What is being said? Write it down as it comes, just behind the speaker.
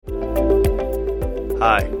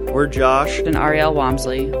Hi, we're Josh and Ariel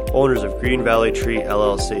Wamsley, owners of Green Valley Tree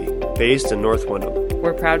LLC, based in North Windham.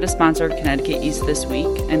 We're proud to sponsor Connecticut East This Week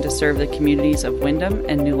and to serve the communities of Windham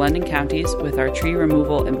and New London counties with our tree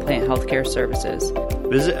removal and plant healthcare services.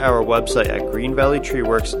 Visit our website at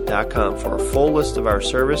greenvalleytreeworks.com for a full list of our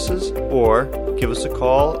services, or give us a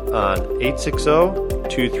call on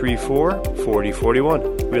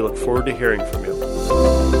 860-234-4041. We look forward to hearing from you.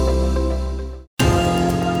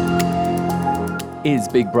 Is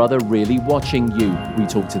Big Brother really watching you? We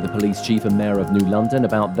talked to the police chief and mayor of New London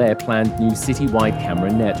about their planned new citywide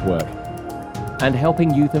camera network. And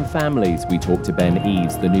helping youth and families, we talked to Ben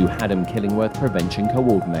Eves, the new Haddam Killingworth prevention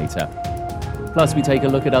coordinator. Plus, we take a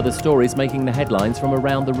look at other stories making the headlines from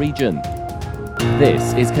around the region.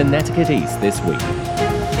 This is Connecticut East This Week.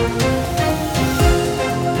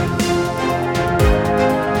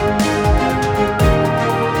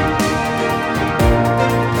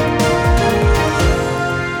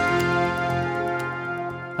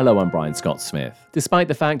 Hello, I'm Brian Scott Smith. Despite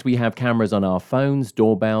the fact we have cameras on our phones,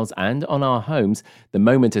 doorbells, and on our homes, the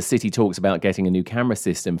moment a city talks about getting a new camera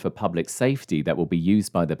system for public safety that will be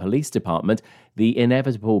used by the police department, the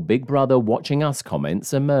inevitable Big Brother watching us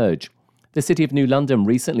comments emerge. The City of New London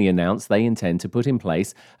recently announced they intend to put in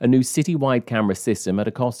place a new citywide camera system at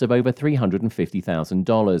a cost of over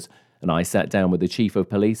 $350,000. And I sat down with the Chief of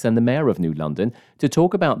Police and the Mayor of New London to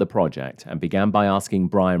talk about the project and began by asking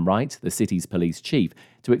Brian Wright, the city's police chief,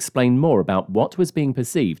 to explain more about what was being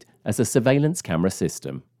perceived as a surveillance camera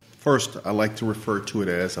system. First, I like to refer to it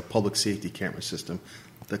as a public safety camera system.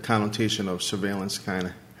 The connotation of surveillance kind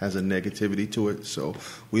of has a negativity to it, so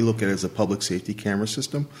we look at it as a public safety camera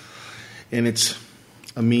system. And it's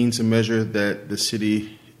a means and measure that the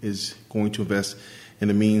city is going to invest in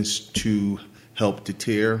a means to help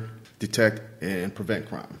deter, detect, and prevent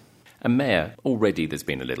crime. And Mayor, already there's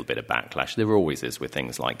been a little bit of backlash. There always is with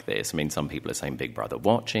things like this. I mean, some people are saying Big Brother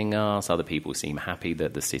watching us. Other people seem happy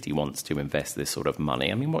that the city wants to invest this sort of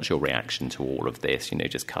money. I mean, what's your reaction to all of this? You know,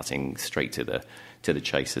 just cutting straight to the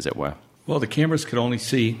chase, as it were. Well, the cameras could only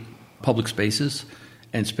see public spaces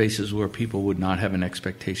and spaces where people would not have an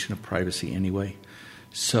expectation of privacy anyway.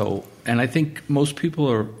 So, and I think most people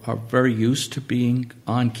are very used to being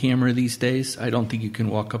on camera these days. I don't think you can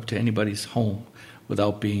walk up to anybody's home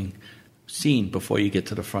without being seen before you get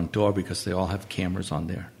to the front door, because they all have cameras on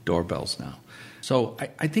their doorbells now. So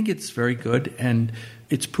I think it's very good, and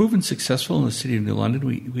it's proven successful in the city of New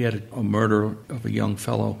London. We had a murder of a young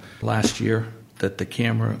fellow last year that the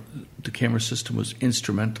camera system was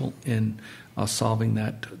instrumental in solving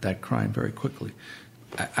that crime very quickly.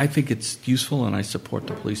 I think it's useful, and I support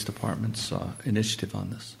the police department's initiative on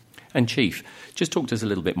this. And Chief, just talk to us a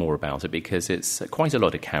little bit more about it, because it's quite a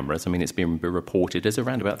lot of cameras. I mean, it's been reported as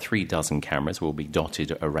around about 3 dozen cameras will be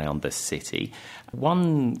dotted around the city.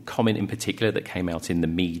 One comment in particular that came out in the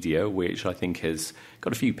media, which I think has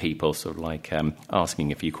got a few people sort of like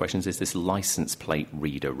asking a few questions, is this license plate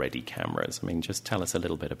reader ready cameras. I mean, just tell us a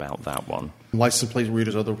little bit about that one. License plate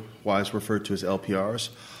readers, otherwise referred to as LPRs,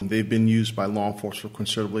 they've been used by law enforcement for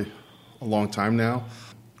considerably a long time now.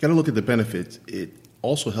 Got to look at the benefits. It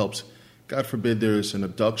also helps, God forbid there's an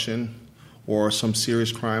abduction or some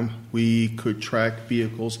serious crime, we could track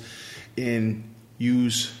vehicles and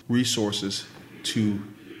use resources to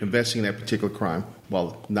investigate that particular crime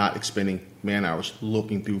while not expending man hours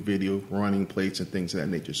looking through video, running plates, and things of that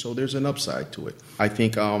nature. So there's an upside to it. I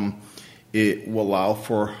think it will allow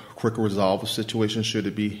for quicker resolve of situations should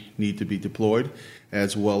it need to be deployed,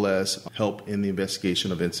 as well as help in the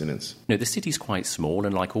investigation of incidents. You know, the city's quite small,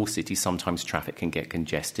 and like all cities, sometimes traffic can get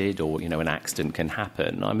congested or, an accident can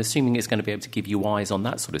happen. I'm assuming it's going to be able to give you eyes on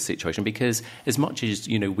that sort of situation, because as much as,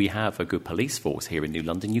 we have a good police force here in New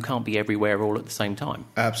London, you can't be everywhere all at the same time.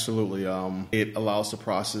 Absolutely. It allows the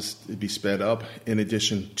process to be sped up. In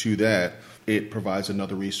addition to that, it provides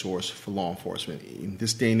another resource for law enforcement. In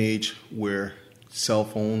this day and age where cell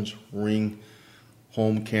phones, Ring,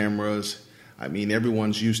 home cameras, I mean,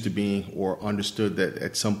 everyone's used to being or understood that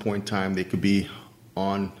at some point in time they could be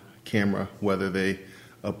on camera, whether they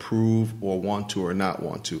approve or want to or not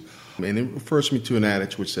want to. And it refers me to an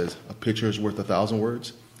adage which says, a picture is worth 1,000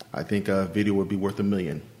 words. I think a video would be worth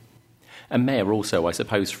 1,000,000. And Mayor, also, I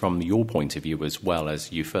suppose from your point of view as well,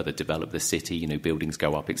 as you further develop the city, buildings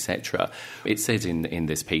go up, etc. It says in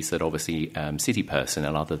this piece that obviously city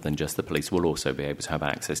personnel, other than just the police, will also be able to have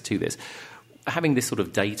access to this. Having this sort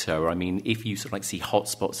of data, I mean, if you sort of see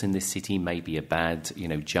hotspots in this city, maybe a bad,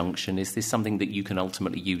 junction, is this something that you can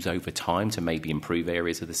ultimately use over time to maybe improve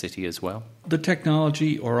areas of the city as well? The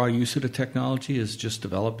technology, or our use of the technology, is just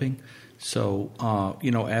developing. So,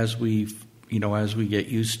 as we've as we get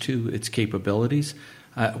used to its capabilities,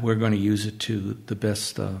 we're going to use it to the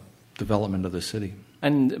best development of the city.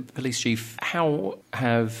 And, Police Chief, how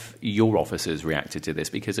have your officers reacted to this?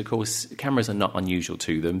 Because, of course, cameras are not unusual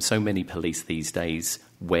to them. So many police these days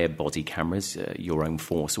wear body cameras. Your own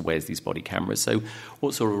force wears these body cameras. So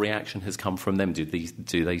what sort of reaction has come from them? Do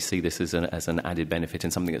they see this as an added benefit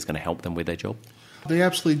and something that's going to help them with their job? They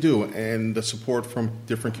absolutely do. And the support from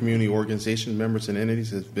different community organization members and entities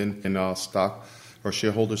has been, and stock or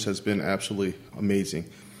shareholders has been absolutely amazing.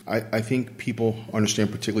 I think people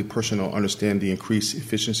understand, particularly personnel, understand the increased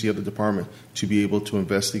efficiency of the department to be able to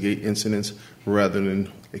investigate incidents rather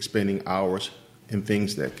than expending hours in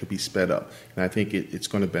things that could be sped up. And I think it's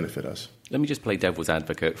going to benefit us. Let me just play devil's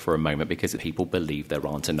advocate for a moment, because people believe there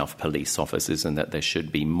aren't enough police officers and that there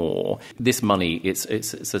should be more. This money, it's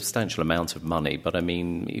a substantial amount of money, but I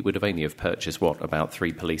mean, it would have only have purchased, about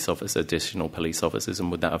 3 additional police officers,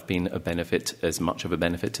 and would that have been as much of a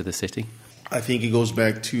benefit to the city? I think it goes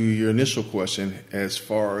back to your initial question as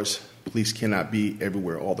far as police cannot be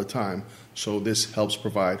everywhere all the time. So this helps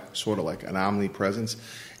provide sort of like an omnipresence.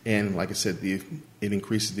 And like I said, it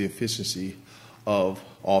increases the efficiency of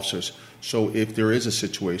officers. So if there is a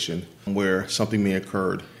situation where something may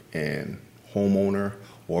occur and homeowner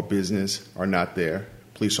or business are not there,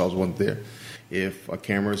 police officers weren't there, if a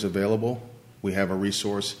camera is available, we have a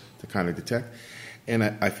resource to kind of detect. And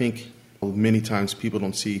I think many times people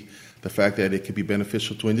don't see the fact that it could be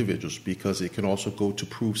beneficial to individuals because it can also go to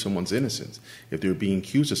prove someone's innocence. If they're being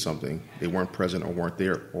accused of something, they weren't present or weren't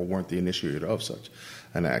there or weren't the initiator of such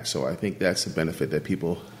an act. So I think that's a benefit that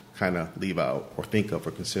people kind of leave out or think of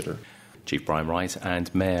or consider. Chief Brian Wright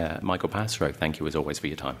and Mayor Michael Passero, thank you as always for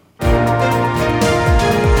your time.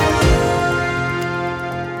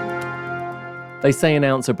 They say an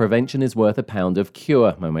ounce of prevention is worth a pound of cure.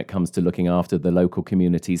 And when it comes to looking after the local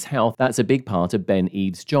community's health, that's a big part of Ben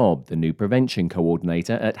Eads' job, the new prevention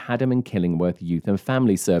coordinator at Haddam and Killingworth Youth and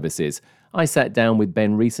Family Services. I sat down with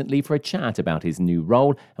Ben recently for a chat about his new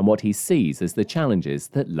role and what he sees as the challenges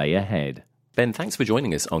that lay ahead. Ben, thanks for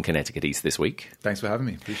joining us on Connecticut East this week. Thanks for having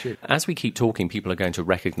me. Appreciate it. As we keep talking, people are going to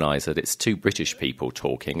recognise that it's 2 British people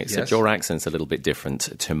talking, except Yes. your accent's a little bit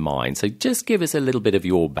different to mine. So just give us a little bit of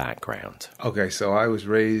your background. Okay, so I was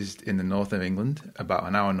raised in the north of England, about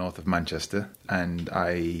an hour north of Manchester, and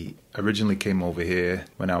I originally came over here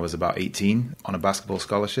when I was about 18 on a basketball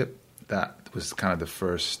scholarship. That was kind of the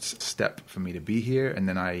first step for me to be here, and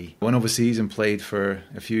then I went overseas and played for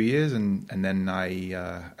a few years, and then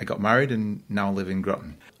I got married and now live in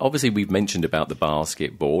Groton. Obviously, we've mentioned about the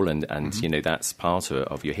basketball, and you know, that's part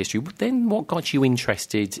of your history. But then what got you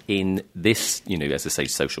interested in this, you know, as I say,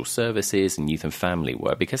 social services and youth and family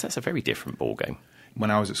work? Because that's a very different ballgame.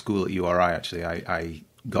 When I was at school at URI, actually, I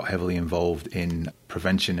got heavily involved in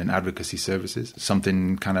prevention and advocacy services.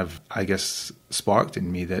 Something kind of, I guess, sparked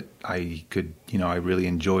in me that I could, you know, I really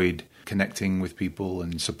enjoyed connecting with people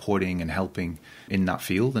and supporting and helping in that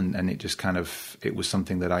field. And it just kind of, it was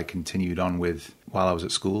something that I continued on with while I was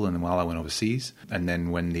at school and while I went overseas. And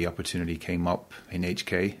then when the opportunity came up in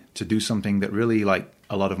HK to do something that really, like,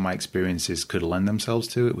 a lot of my experiences could lend themselves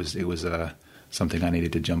to, it was something I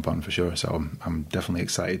needed to jump on for sure. So I'm definitely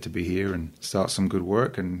excited to be here and start some good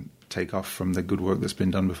work and take off from the good work that's been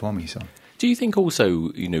done before me. So, do you think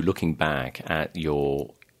also, you know, looking back at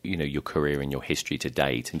your career and your history to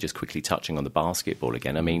date, and just quickly touching on the basketball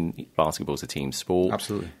again, I mean, basketball's a team sport.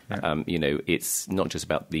 Absolutely. Yeah. You know, it's not just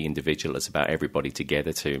about the individual, it's about everybody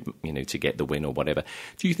together to, you know, to get the win or whatever.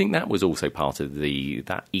 Do you think that was also part of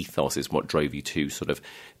that ethos is what drove you to sort of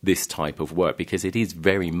this type of work? Because it is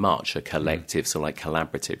very much a collective, so like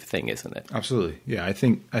collaborative thing, isn't it? Absolutely. Yeah, I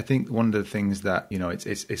think one of the things that, you know,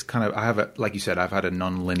 it's kind of, like you said, I've had a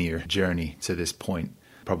non-linear journey to this point.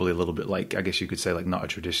 Probably a little bit like, I guess you could say, like, not a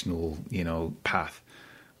traditional, you know, path.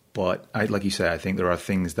 But like you say, I think there are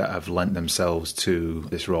things that have lent themselves to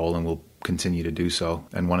this role and will continue to do so.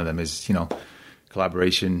 And one of them is, you know,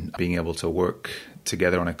 collaboration, being able to work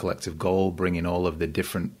together on a collective goal, bringing all of the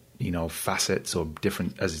different, you know, facets or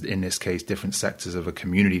different, as in this case, different sectors of a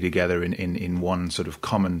community together in one sort of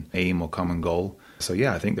common aim or common goal. So,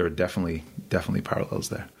 yeah, I think there are definitely parallels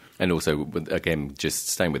there. And also, again, just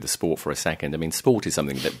staying with the sport for a second, I mean, sport is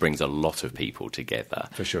something that brings a lot of people together.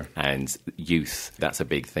 For sure. And youth, that's a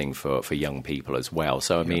big thing for young people as well.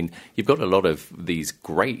 So, I mean, you've got a lot of these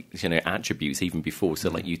great, you know, attributes even before,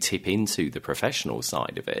 so like you tip into the professional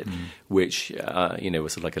side of it, which, you know,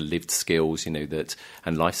 was sort of like a lived skills, you know, that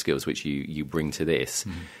and life skills which you bring to this.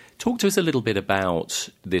 Talk to us a little bit about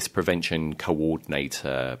this prevention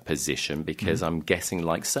coordinator position, because I'm guessing,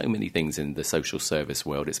 like so many things in the social service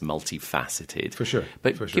world, it's multifaceted. For sure.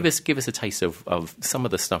 But for give sure. us a taste of some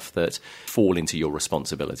of the stuff that fall into your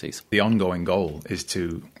responsibilities. The ongoing goal is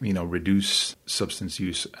to, reduce substance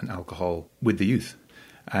use and alcohol with the youth.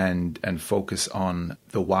 And focus on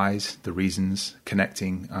the whys, the reasons,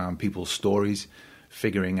 connecting people's stories,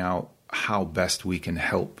 figuring out how best we can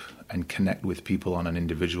help and connect with people on an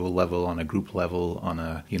individual level, on a group level, on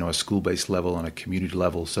a school-based level, on a community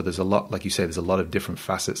level. So there's a lot, like you say, there's a lot of different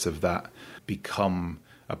facets of that become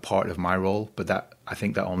a part of my role. But I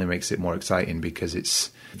think that only makes it more exciting,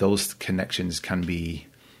 because those connections can be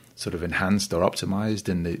sort of enhanced or optimized,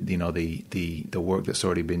 and the work that's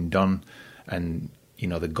already been done, and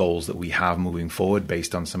the goals that we have moving forward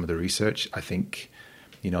based on some of the research, I think,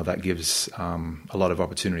 that gives a lot of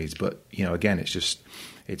opportunities. But, again,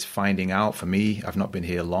 it's finding out. For me, I've not been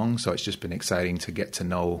here long, so it's just been exciting to get to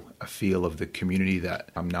know a feel of the community that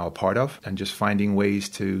I'm now a part of, and just finding ways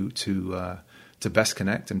to best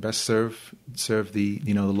connect and best serve the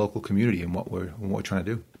the local community and what we're trying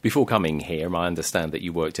to do. Before coming here, I understand that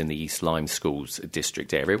you worked in the East Lyme Schools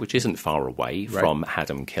district area, which isn't far away from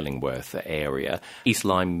Haddam-Killingworth area. East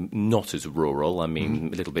Lyme, not as rural. I mean,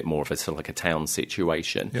 a little bit more of a sort of like a town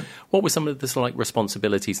situation. Yep. What were some of the sort of like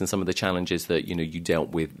responsibilities and some of the challenges that you dealt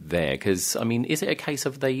with there? Because I mean, is it a case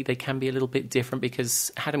of they can be a little bit different?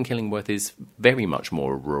 Because Haddam-Killingworth is very much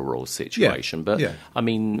more a rural situation. But I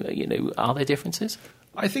mean, are there differences?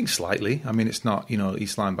 I think slightly. I mean, it's not,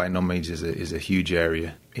 East Lyme by no means is a huge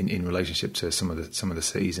area in relationship to some of the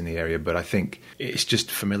cities in the area. But I think it's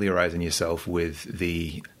just familiarizing yourself with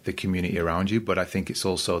the community around you. But I think it's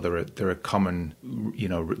also there are common,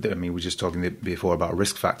 I mean, we were just talking before about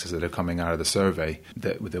risk factors that are coming out of the survey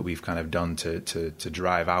that we've kind of done to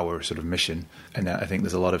drive our sort of mission. And I think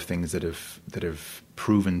there's a lot of things that have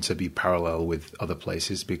proven to be parallel with other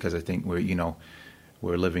places, because I think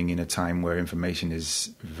we're living in a time where information is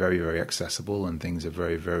very, very accessible and things are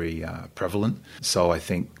very, very prevalent. So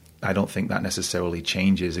I don't think that necessarily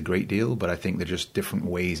changes a great deal, but I think they're just different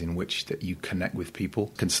ways in which that you connect with people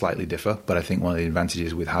can slightly differ. But I think one of the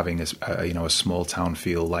advantages with having a small town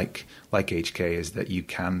feel like HK is that you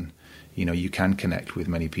can connect with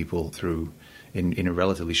many people through in a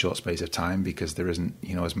relatively short space of time, because there isn't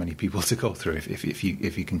as many people to go through, if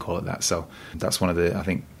you can call it that. So that's one of the, I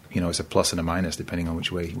think, it's a plus and a minus depending on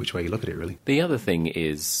which way you look at it, really. The other thing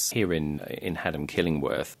is, here in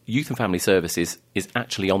Haddam-Killingworth, Youth and Family Services is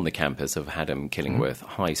actually on the campus of Haddam-Killingworth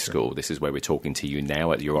High School. Sure. This is where we're talking to you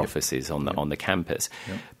now, at your offices on the campus.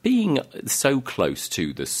 Yep. Being so close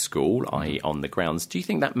to the school, i.e. on the grounds, do you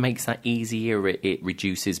think that makes that easier? It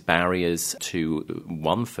reduces barriers to,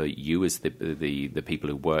 one, for you as the people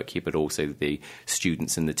who work here, but also the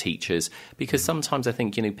students and the teachers? Because sometimes I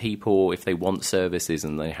think, people, if they want services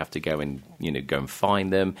and they have to go and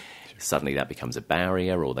find them, suddenly that becomes a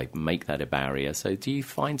barrier, or they make that a barrier. So do you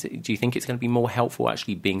think it's going to be more helpful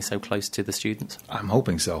actually being so close to the students? I'm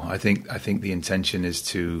hoping so. I think the intention is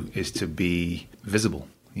to be visible.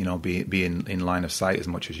 Be in line of sight as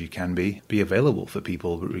much as you can be available for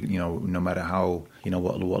people, no matter how,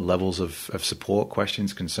 what levels of support,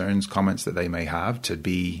 questions, concerns, comments that they may have, to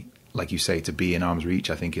be, like you say, to be in arm's reach,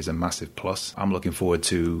 I think is a massive plus. I'm looking forward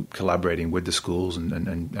to collaborating with the schools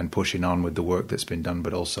and pushing on with the work that's been done,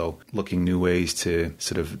 but also looking new ways to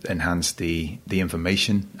sort of enhance the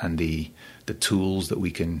information and the tools that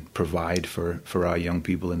we can provide for our young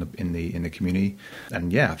people in the community.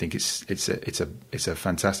 And I think it's a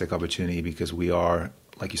fantastic opportunity, because we are,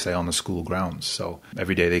 like you say, on the school grounds. So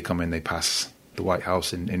every day they come in, they pass the White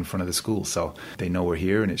House in front of the school, so they know we're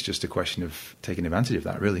here, and it's just a question of taking advantage of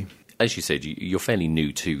that, really. As you said, you're fairly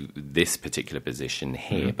new to this particular position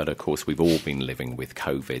here, but of course we've all been living with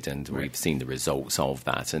COVID, and we've seen the results of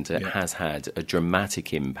that, and it has had a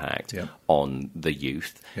dramatic impact on the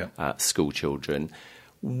youth, school children.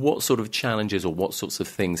 What sort of challenges or what sorts of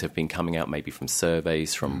things have been coming out, maybe from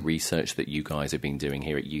surveys, from research that you guys have been doing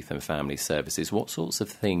here at Youth and Family Services? What sorts of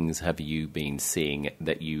things have you been seeing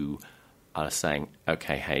that you are saying,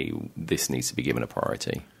 okay, hey, this needs to be given a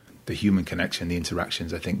priority? The human connection, the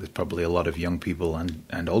interactions. I think there's probably a lot of young people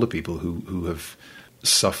and older people who have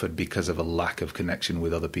suffered because of a lack of connection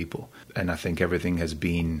with other people. And I think everything has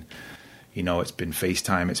been, it's been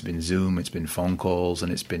FaceTime, it's been Zoom, it's been phone calls,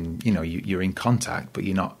 and it's been, you're in contact, but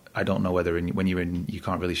you're not, I don't know whether when you're in, you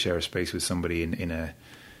can't really share a space with somebody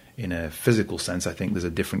in a physical sense. I think there's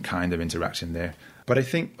a different kind of interaction there. But I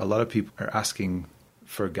think a lot of people are asking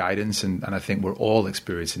for guidance, and I think we're all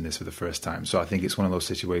experiencing this for the first time. So I think it's one of those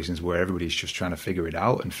situations where everybody's just trying to figure it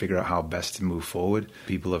out and figure out how best to move forward.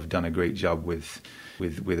 People have done a great job with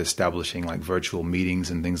establishing like virtual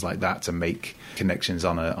meetings and things like that to make connections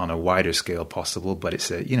on a wider scale possible. But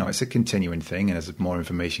it's a continuing thing, and as more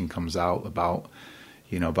information comes out about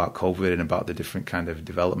COVID and about the different kind of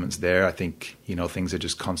developments there, I think things are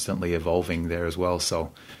just constantly evolving there as well.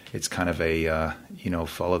 So it's kind of a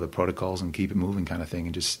follow the protocols and keep it moving kind of thing,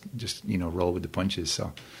 and just roll with the punches.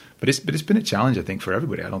 So, but it's been a challenge, I think, for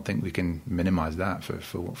everybody. I don't think we can minimize that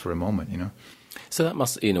for a moment. So that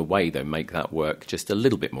must, in a way, though, make that work just a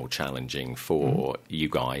little bit more challenging for you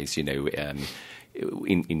guys,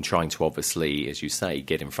 in trying to obviously, as you say,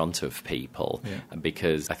 get in front of people. Yeah.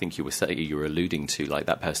 Because I think you were alluding to, like,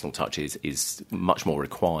 that personal touch is much more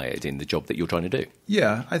required in the job that you're trying to do.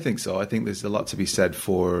 Yeah, I think so. I think there's a lot to be said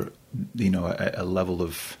for, a level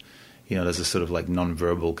of, there's a sort of like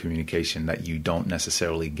non-verbal communication that you don't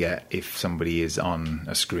necessarily get if somebody is on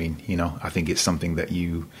a screen. I think it's something that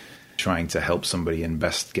you trying to help somebody and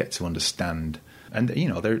best get to understand. And,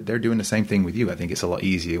 they're doing the same thing with you. I think it's a lot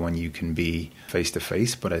easier when you can be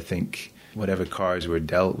face-to-face, but I think whatever cards we're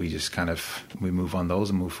dealt, we just we move on those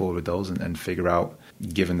and move forward with those and figure out,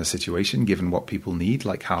 given the situation, given what people need,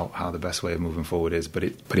 like how the best way of moving forward is. But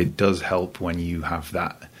it does help when you have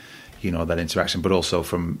that, that interaction. But also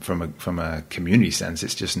from a community sense,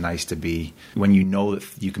 it's just nice to be, when you know that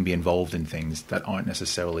you can be involved in things that aren't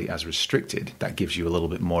necessarily as restricted, that gives you a little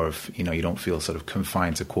bit more of, you don't feel sort of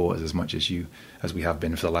confined to quarters as much as we have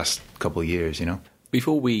been for the last couple of years,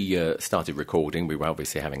 Before we started recording, we were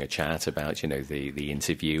obviously having a chat about, the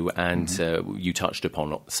interview, and you touched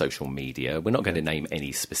upon social media. We're not going to name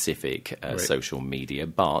any specific social media,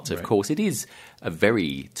 but of course it is a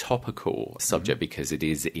very topical subject because it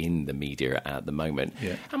is in the media at the moment.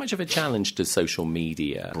 Yeah. How much of a challenge does social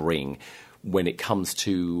media bring when it comes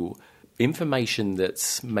to information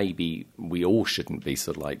that's maybe we all shouldn't be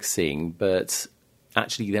sort of like seeing, but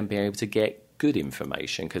actually then being able to get good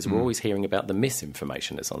information, because we're always hearing about the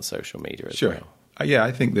misinformation that's on social media as well. Yeah,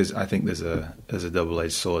 I think there's a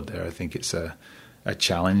double-edged sword there. I think it's a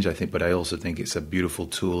challenge. But I also think it's a beautiful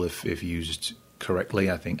tool if used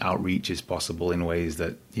correctly. I think outreach is possible in ways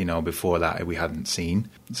that before that we hadn't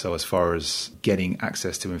seen. So as far as getting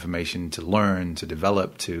access to information, to learn, to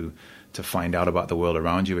develop, to find out about the world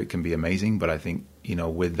around you, it can be amazing. But I think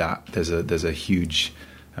with that there's a huge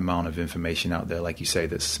amount of information out there, like you say,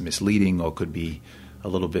 that's misleading or could be a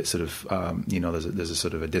little bit sort of, there's a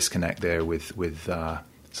sort of a disconnect there with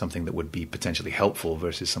something that would be potentially helpful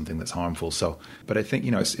versus something that's harmful. So, but I think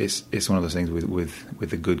it's one of those things with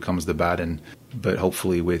the good comes the bad, but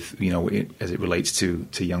hopefully with as it relates to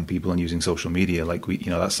young people and using social media, like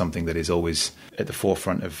that's something that is always at the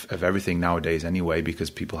forefront of everything nowadays anyway, because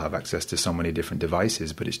people have access to so many different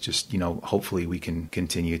devices. But it's just hopefully we can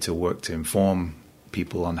continue to work to inform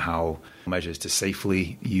people on how measures to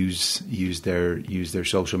safely use their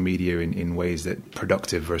social media in ways that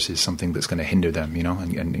productive versus something that's going to hinder them,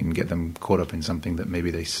 and get them caught up in something that maybe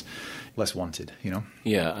they less wanted,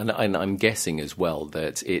 Yeah, and I'm guessing as well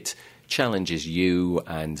that it challenges you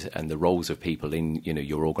and the roles of people in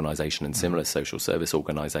your organisation and similar social service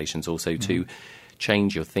organisations also to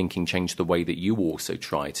change your thinking, change the way that you also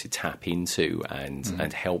try to tap into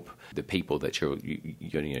and help the people that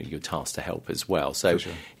you're tasked to help as well. So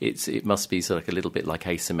it must be sort of like a little bit like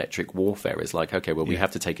asymmetric warfare. It's like, okay, well, we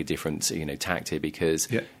have to take a different tactic because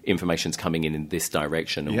information's coming in this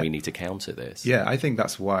direction and we need to counter this. Yeah, I think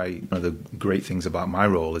that's why one of the great things about my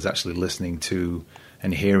role is actually listening to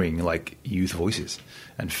and hearing like youth voices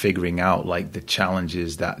and figuring out like the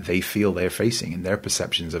challenges that they feel they're facing and their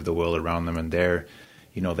perceptions of the world around them and their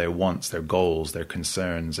wants, their goals, their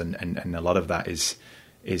concerns, and a lot of that is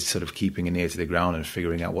sort of keeping an ear to the ground and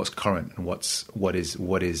figuring out what's current and what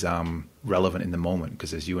is relevant in the moment.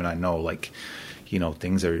 Because as you and I know, like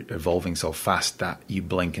things are evolving so fast that you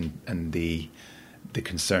blink and the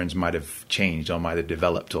concerns might have changed or might have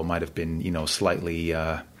developed or might have been slightly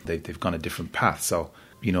they've gone a different path. So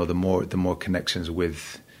the more connections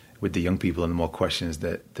with the young people and the more questions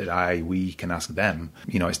that we can ask them,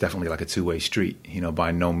 it's definitely like a two-way street.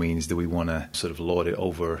 By no means do we want to sort of lord it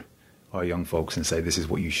over our young folks and say this is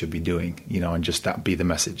what you should be doing, and just that be the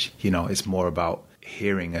message. It's more about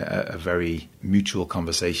hearing a very mutual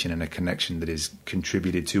conversation and a connection that is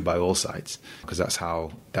contributed to by all sides, because that's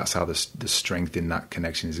how the strength in that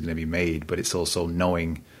connection is going to be made. But it's also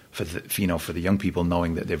knowing for the young people,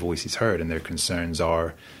 knowing that their voice is heard and their concerns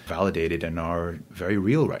are validated and are very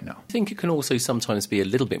real right now. I think it can also sometimes be a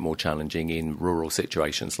little bit more challenging in rural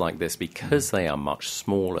situations like this because they are much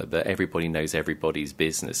smaller, that everybody knows everybody's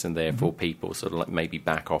business, and therefore people sort of like maybe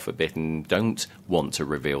back off a bit and don't want to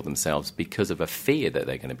reveal themselves because of a fear that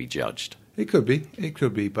they're going to be judged. It could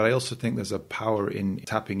be, but I also think there's a power in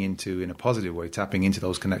tapping into, in a positive way, tapping into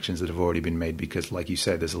those connections that have already been made, because like you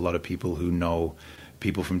said, there's a lot of people who know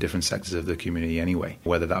people from different sectors of the community anyway,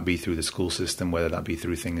 whether that be through the school system, whether that be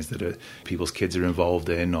through things that people's kids are involved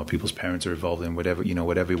in or people's parents are involved in,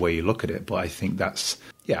 whatever way you look at it. But I think that's,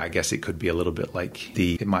 I guess it could be a little bit like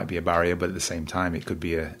it might be a barrier, but at the same time, it could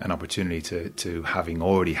be an opportunity to having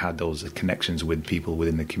already had those connections with people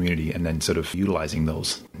within the community and then sort of utilizing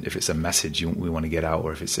those. If it's a message we want to get out,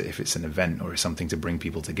 or if it's an event or something to bring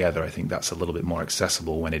people together, I think that's a little bit more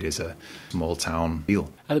accessible when it is a small town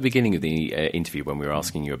feel. At the beginning of the interview, when we were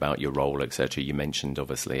asking you about your role, etc., you mentioned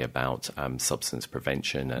obviously about substance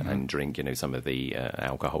prevention and drink, some of the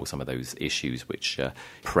alcohol, some of those issues which are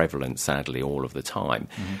prevalent, sadly, all of the time.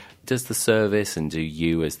 Does the service, and do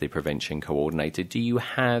you as the prevention coordinator, do you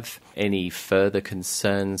have any further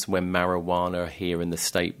concerns when marijuana here in the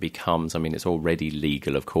state becomes, it's already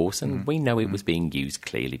legal, of course, and we know it was being used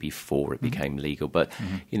clearly before it became legal, but,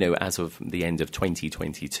 as of the end of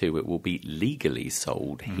 2022, it will be legally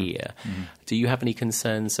sold here. Do you have any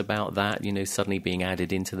concerns about that, suddenly being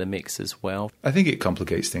added into the mix as well? I think it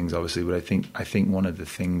complicates things, obviously, but I think one of the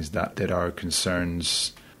things that our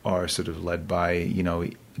concerns are sort of led by,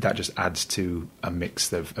 that just adds to a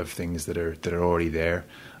mix of things that are already there.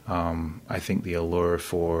 I think the allure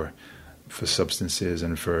for substances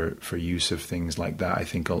and for use of things like that, I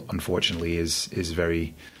think unfortunately is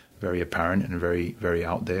very, very apparent and very, very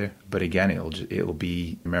out there. But again, it'll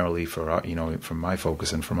be primarily for our, from my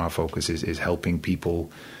focus and from our focus is helping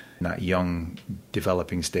people in that young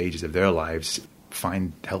developing stages of their lives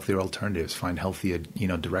find healthier alternatives, find healthier,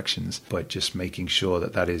 directions, but just making sure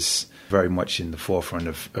that is very much in the forefront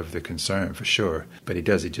of the concern for sure. But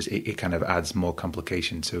it kind of adds more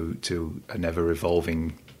complication to an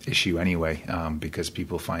ever-evolving issue anyway, because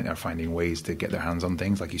people are finding ways to get their hands on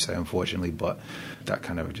things, like you say, unfortunately, but that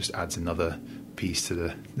kind of just adds another piece to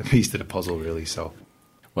the puzzle, really, so...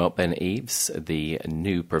 Well, Ben Eves, the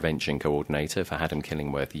new prevention coordinator for Haddam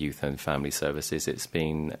Killingworth Youth and Family Services, it's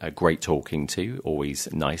been a great talking to. Always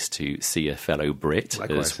nice to see a fellow Brit.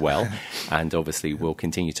 Likewise. As well. And obviously we'll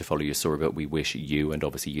continue to follow your story, but we wish you and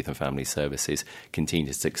obviously Youth and Family Services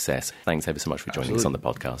continued success. Thanks ever so much for joining us on the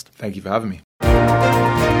podcast. Thank you for having me.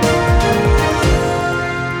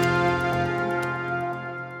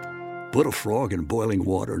 Put a frog in boiling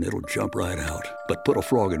water and it'll jump right out. But put a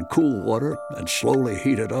frog in cool water and slowly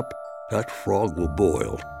heat it up, that frog will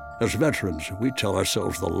boil. As veterans, we tell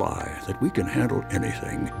ourselves the lie that we can handle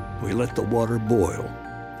anything. We let the water boil.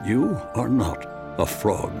 You are not a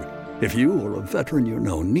frog. If you or a veteran you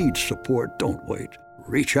know needs support, don't wait.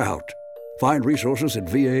 Reach out. Find resources at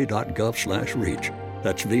va.gov/reach.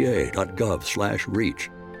 That's va.gov/reach.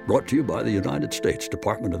 Brought to you by the United States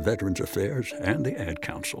Department of Veterans Affairs and the Ad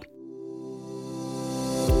Council.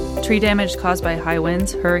 Tree damage caused by high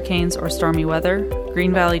winds, hurricanes, or stormy weather?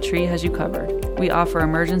 Green Valley Tree has you covered. We offer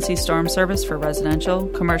emergency storm service for residential,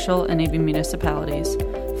 commercial, and even municipalities.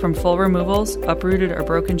 From full removals, uprooted or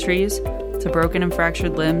broken trees, to broken and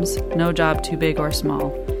fractured limbs, no job too big or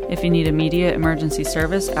small. If you need immediate emergency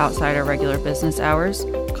service outside our regular business hours,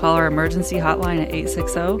 call our emergency hotline at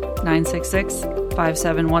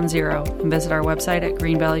 860-966-5710 and visit our website at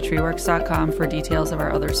greenvalleytreeworks.com for details of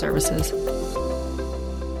our other services.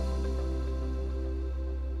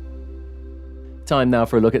 Time now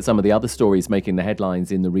for a look at some of the other stories making the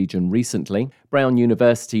headlines in the region recently. Brown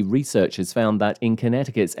University researchers found that in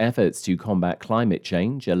Connecticut's efforts to combat climate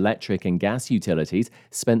change, electric and gas utilities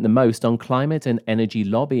spent the most on climate and energy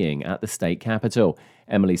lobbying at the state capitol.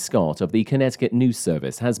 Emily Scott of the Connecticut News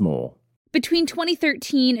Service has more. Between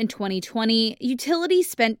 2013 and 2020,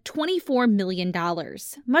 utilities spent $24 million,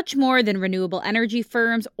 much more than renewable energy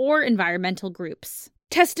firms or environmental groups.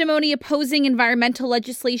 Testimony opposing environmental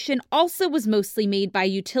legislation also was mostly made by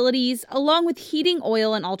utilities, along with heating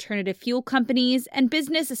oil and alternative fuel companies and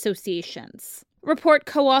business associations. Report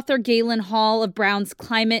co-author Galen Hall of Brown's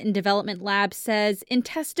Climate and Development Lab says in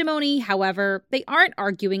testimony, however, they aren't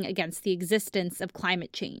arguing against the existence of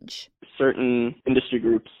climate change. Certain industry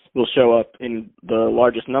groups will show up in the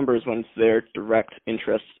largest numbers when it's their direct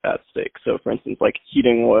interests at stake. So, for instance, like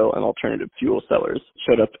heating oil and alternative fuel sellers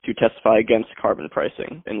showed up to testify against carbon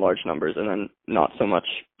pricing in large numbers, and then not so much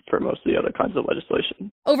for most of the other kinds of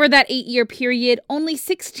legislation. Over that 8-year period, only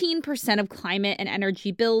 16% of climate and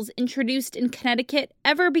energy bills introduced in Connecticut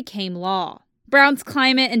ever became law. Brown's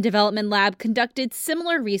Climate and Development Lab conducted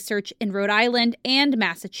similar research in Rhode Island and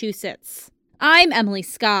Massachusetts. I'm Emily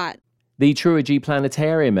Scott. The Truogee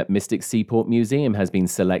Planetarium at Mystic Seaport Museum has been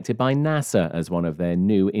selected by NASA as one of their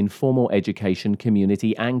new informal education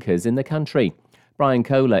community anchors in the country. Brian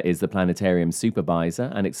Kohler is the planetarium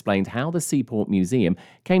supervisor and explained how the Seaport Museum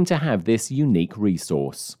came to have this unique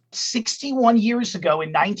resource. 61 years ago in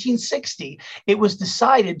 1960, it was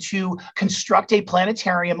decided to construct a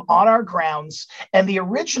planetarium on our grounds, and the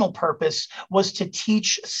original purpose was to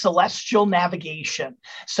teach celestial navigation.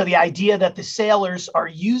 So the idea that the sailors are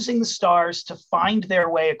using the stars to find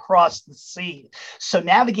their way across the sea. So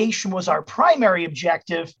navigation was our primary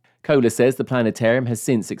objective. Kohler says the planetarium has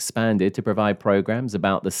since expanded to provide programs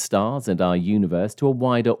about the stars and our universe to a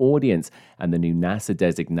wider audience, and the new NASA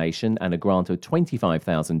designation and a grant of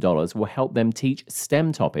 $25,000 will help them teach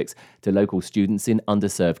STEM topics to local students in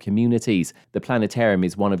underserved communities. The planetarium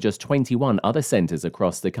is one of just 21 other centers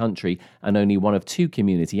across the country and only one of 2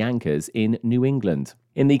 community anchors in New England.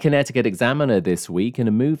 In the Connecticut Examiner this week, in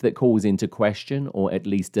a move that calls into question, or at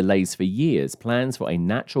least delays for years, plans for a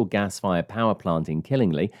natural gas-fired power plant in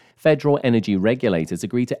Killingly, federal energy regulators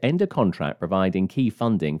agreed to end a contract providing key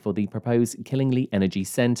funding for the proposed Killingly Energy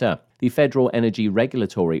Center. The Federal Energy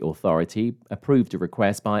Regulatory Authority approved a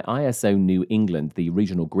request by ISO New England, the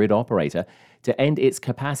regional grid operator, to end its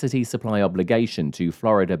capacity supply obligation to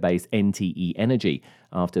Florida-based NTE Energy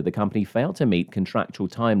after the company failed to meet contractual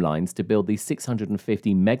timelines to build the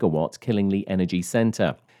 650-megawatt Killingly Energy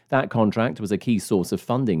Center. That contract was a key source of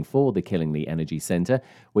funding for the Killingly Energy Center,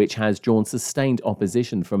 which has drawn sustained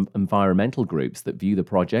opposition from environmental groups that view the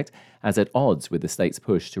project as at odds with the state's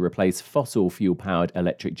push to replace fossil fuel-powered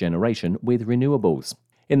electric generation with renewables.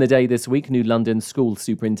 In the day this week, New London School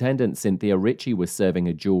Superintendent Cynthia Ritchie was serving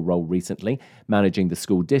a dual role recently, managing the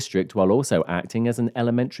school district while also acting as an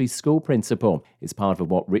elementary school principal. It's part of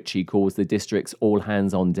what Ritchie calls the district's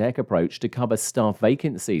all-hands-on-deck approach to cover staff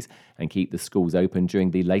vacancies and keep the schools open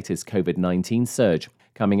during the latest COVID-19 surge.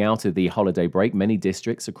 Coming out of the holiday break, many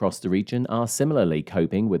districts across the region are similarly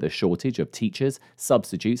coping with a shortage of teachers,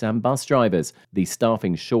 substitutes and bus drivers. The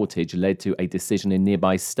staffing shortage led to a decision in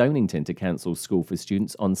nearby Stonington to cancel school for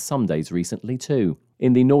students on some days recently too.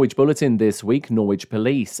 In the Norwich Bulletin this week, Norwich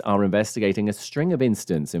police are investigating a string of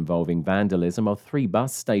incidents involving vandalism of 3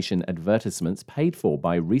 bus station advertisements paid for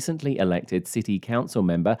by recently elected City Council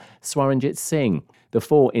member Swaranjit Singh. The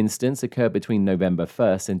 4 incidents occurred between November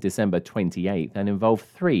 1st and December 28th and involve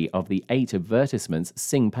 3 of the 8 advertisements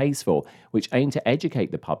Singh pays for, which aim to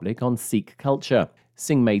educate the public on Sikh culture.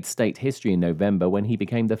 Singh made state history in November when he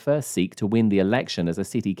became the first Sikh to win the election as a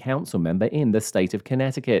city council member in the state of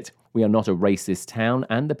Connecticut. "We are not a racist town,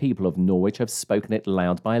 and the people of Norwich have spoken it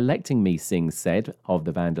loud by electing me," Singh said of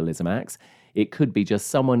the vandalism acts. "It could be just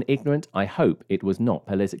someone ignorant. I hope it was not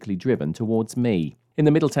politically driven towards me." In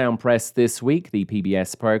the Middletown Press this week, the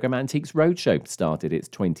PBS program Antiques Roadshow started its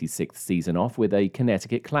 26th season off with a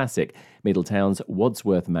Connecticut classic, Middletown's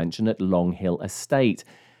Wadsworth Mansion at Long Hill Estate.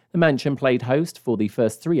 The mansion played host for the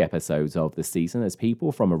first 3 episodes of the season as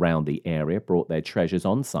people from around the area brought their treasures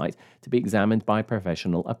on site to be examined by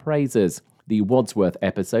professional appraisers. The Wadsworth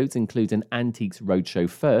episodes include an Antiques Roadshow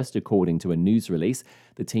first, according to a news release.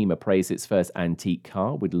 The team appraised its first antique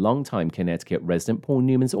car with longtime Connecticut resident Paul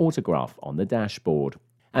Newman's autograph on the dashboard.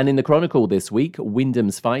 And in the Chronicle this week,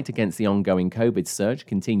 Wyndham's fight against the ongoing COVID surge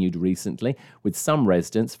continued recently, with some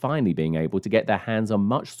residents finally being able to get their hands on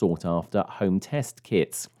much sought-after home test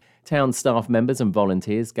kits. Town staff members and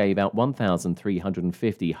volunteers gave out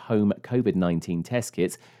 1,350 home COVID-19 test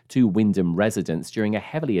kits to Wyndham residents during a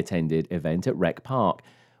heavily attended event at Rec Park.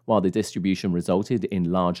 While the distribution resulted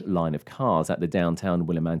in large line of cars at the downtown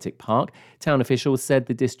Willimantic Park, town officials said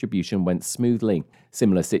the distribution went smoothly.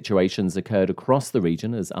 Similar situations occurred across the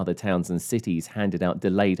region as other towns and cities handed out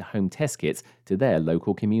delayed home test kits to their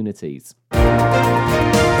local communities.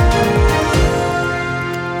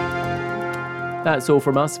 That's all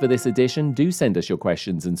from us for this edition. Do send us your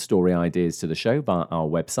questions and story ideas to the show via our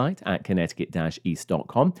website at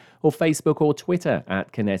connecticut-east.com or Facebook or Twitter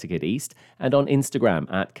at Connecticut East and on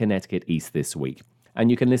Instagram at Connecticut East This Week. And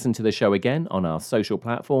you can listen to the show again on our social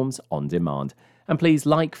platforms on demand. And please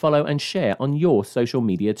like, follow and share on your social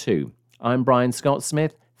media too. I'm Brian Scott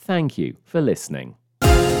Smith. Thank you for listening.